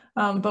Scott.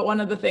 But one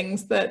of the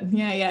things that,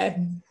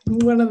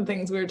 one of the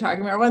things we were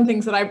talking about, one of the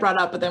things that I brought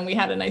up, but then we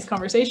had a nice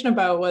conversation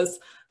about, was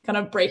kind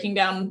of breaking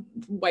down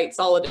white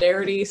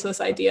solidarity. So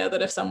this idea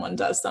that if someone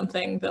does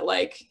something, that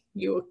like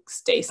you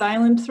stay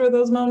silent through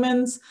those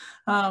moments,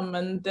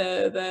 and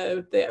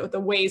the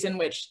ways in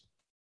which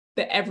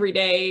the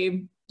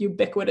everyday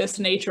ubiquitous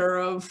nature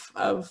of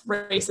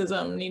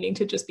racism needing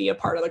to just be a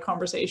part of the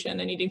conversation,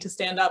 and needing to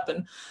stand up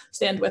and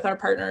stand with our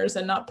partners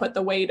and not put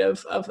the weight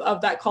of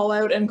that call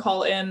out and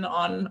call in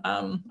on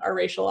our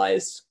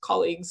racialized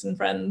colleagues and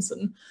friends,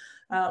 and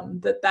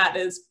that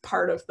is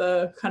part of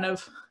the kind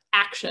of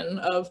action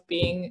of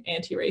being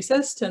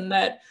anti-racist. And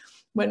that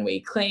when we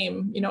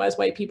claim, as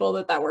white people,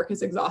 that work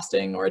is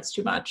exhausting or it's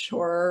too much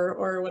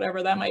or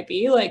whatever that might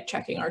be, like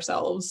checking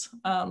ourselves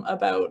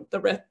about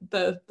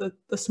the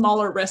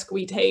smaller risk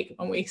we take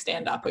when we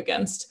stand up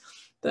against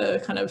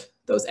the kind of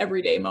those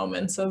everyday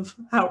moments of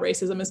how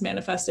racism is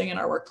manifesting in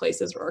our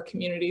workplaces or our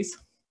communities.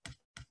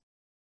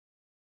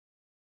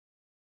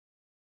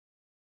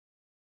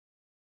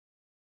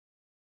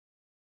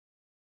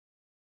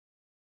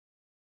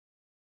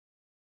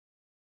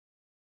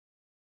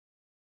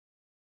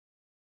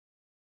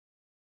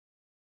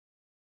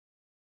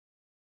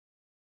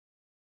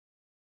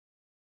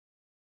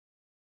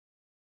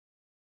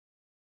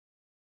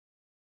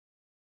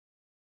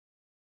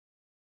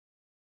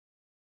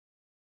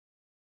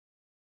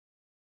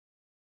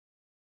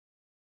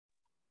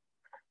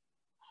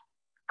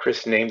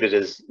 Chris named it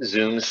as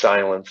Zoom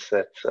silence.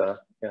 That's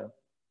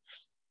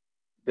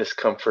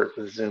discomfort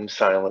with Zoom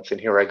silence. And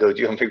here I go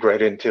jumping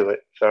right into it.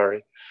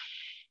 Sorry.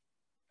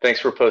 Thanks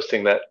for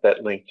posting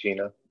that link,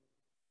 Gina.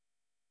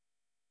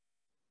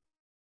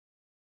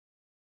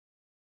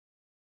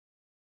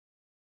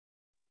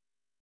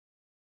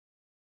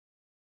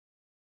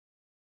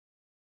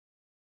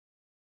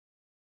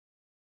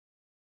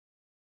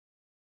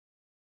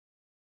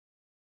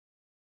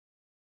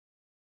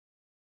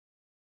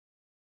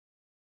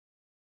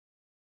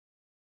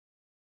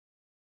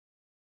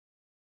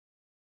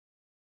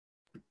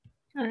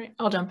 All right,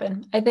 I'll jump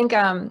in. I think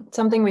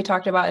something we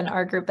talked about in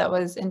our group that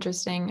was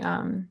interesting,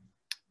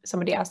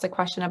 somebody asked a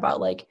question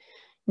about like,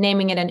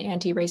 naming it an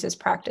anti-racist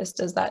practice,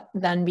 does that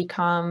then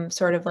become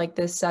sort of like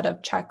this set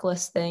of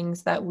checklist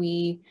things that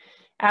we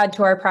add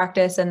to our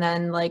practice, and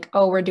then like,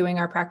 oh, we're doing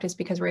our practice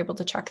because we're able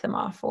to check them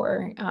off?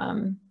 Or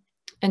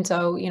and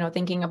so, you know,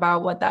 thinking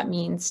about what that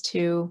means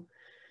to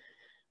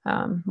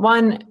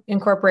one,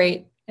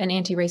 incorporate an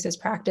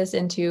anti-racist practice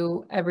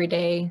into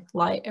everyday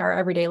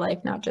life,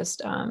 not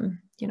just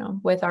you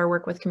know, with our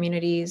work with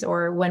communities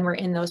or when we're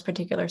in those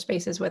particular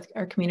spaces with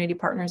our community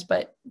partners,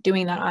 but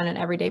doing that on an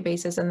everyday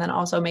basis, and then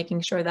also making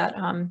sure that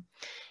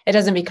it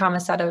doesn't become a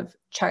set of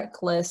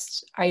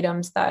checklist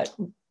items that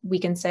we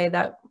can say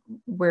that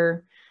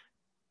we're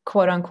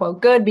quote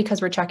unquote good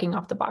because we're checking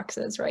off the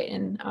boxes, right?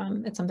 And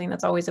it's something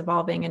that's always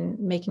evolving, and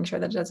making sure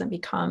that it doesn't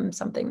become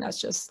something that's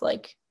just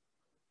like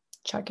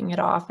checking it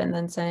off and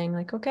then saying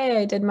like,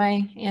 okay, I did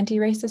my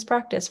anti-racist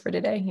practice for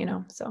today, you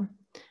know? So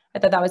I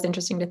thought that was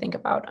interesting to think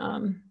about.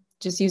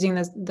 Just using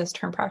this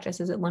term practice,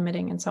 is it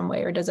limiting in some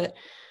way, or does it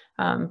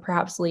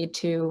perhaps lead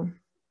to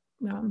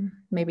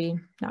maybe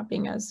not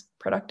being as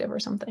productive or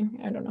something?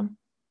 I don't know.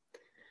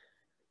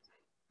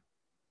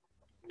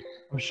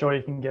 I'm sure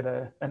you can get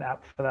an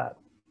app for that.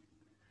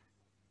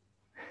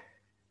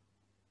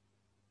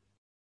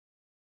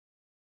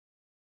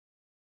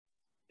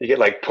 You get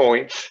like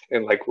points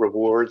and like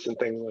rewards and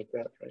things like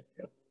that, right?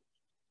 Yeah.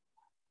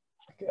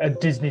 A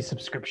Disney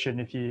subscription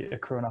if you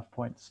accrue enough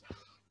points.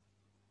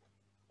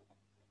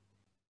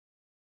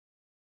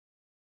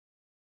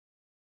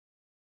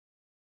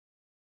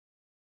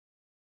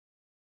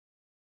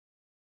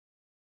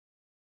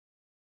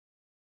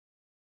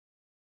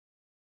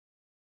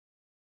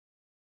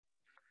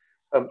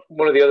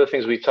 One of the other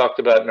things we talked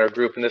about in our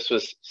group, and this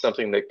was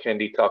something that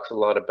Kendi talks a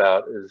lot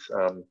about, is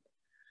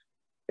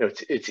you know,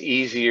 it's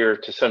easier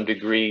to some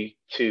degree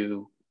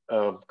to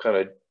kind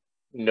of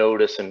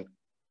notice and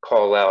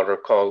call out or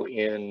call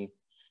in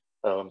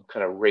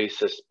kind of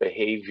racist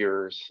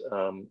behaviors,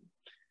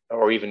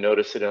 or even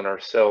notice it in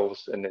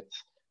ourselves. And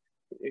it's,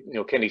 you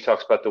know, Kendi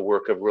talks about the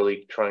work of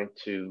really trying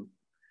to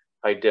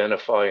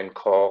identify and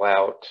call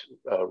out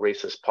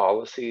racist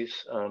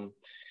policies,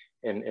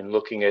 and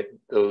looking at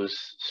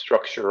those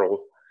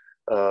structural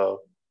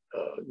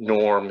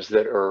norms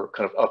that are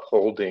kind of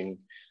upholding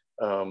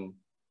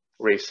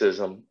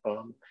racism.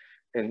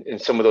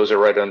 And some of those are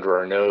right under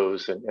our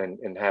nose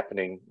and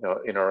happening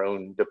in our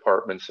own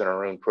departments and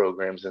our own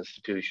programs,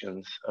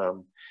 institutions,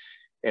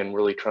 and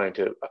really trying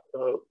to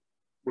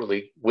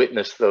really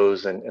witness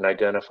those and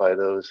identify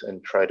those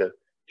and try to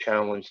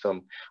challenge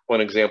them.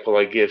 One example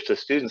I give to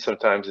students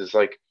sometimes is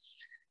like,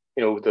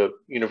 you know, the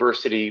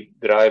university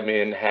that I'm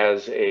in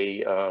has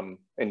a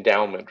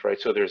endowment, right?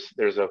 So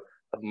there's a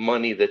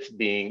money that's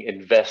being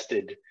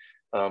invested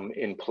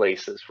in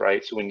places,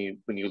 right? So when you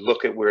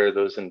look at where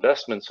those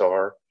investments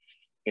are,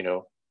 you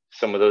know,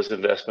 some of those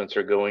investments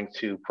are going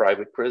to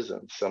private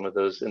prisons. Some of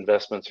those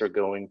investments are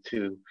going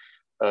to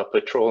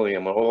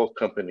petroleum and oil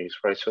companies,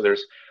 right? So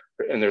there's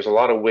a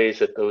lot of ways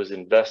that those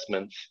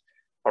investments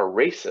are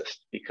racist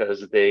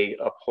because they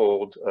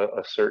uphold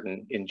a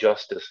certain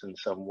injustice in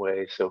some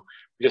way. So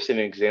just an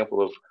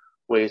example of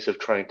ways of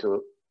trying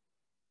to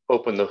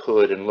open the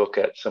hood and look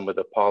at some of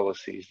the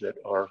policies that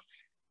are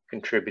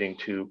contributing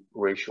to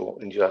racial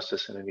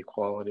injustice and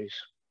inequalities.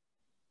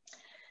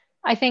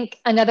 I think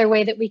another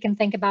way that we can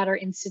think about our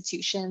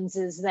institutions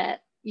is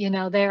that, you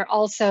know, they're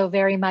also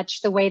very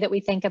much the way that we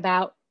think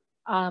about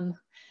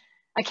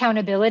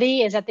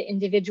accountability is at the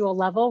individual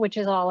level, which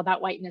is all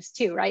about whiteness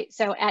too, right?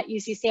 So at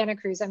UC Santa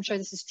Cruz, I'm sure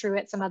this is true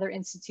at some other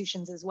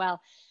institutions as well.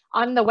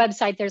 On the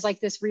website, there's like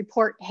this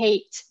report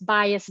hate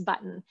bias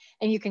button,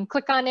 and you can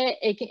click on it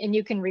and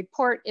you can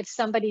report if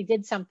somebody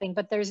did something,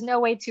 but there's no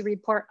way to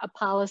report a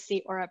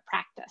policy or a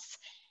practice.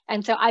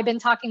 And so I've been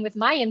talking with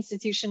my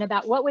institution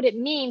about what would it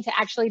mean to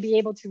actually be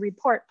able to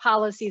report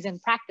policies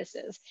and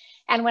practices.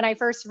 And when I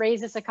first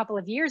raised this a couple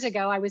of years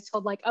ago, I was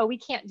told like, oh, we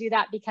can't do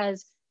that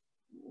because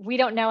we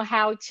don't know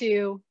how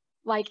to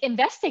like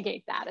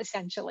investigate that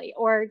essentially,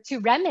 or to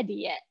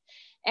remedy it.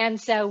 And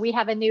so we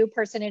have a new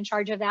person in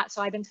charge of that.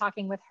 So I've been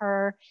talking with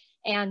her,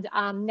 and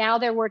now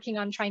they're working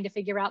on trying to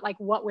figure out like,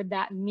 what would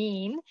that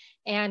mean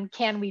and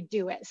can we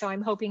do it? So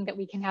I'm hoping that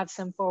we can have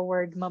some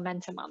forward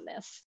momentum on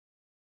this.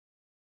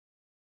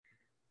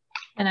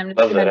 And I'm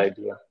love that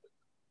idea.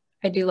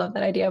 I do love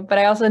that idea, but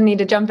I also need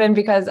to jump in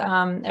because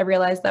I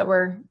realized that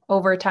we're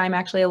over time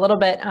actually a little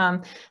bit.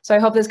 So I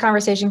hope this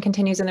conversation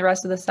continues in the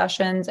rest of the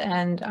sessions,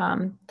 and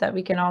that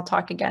we can all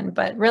talk again.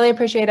 But really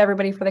appreciate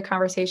everybody for the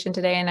conversation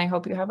today, and I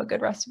hope you have a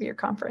good rest of your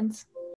conference.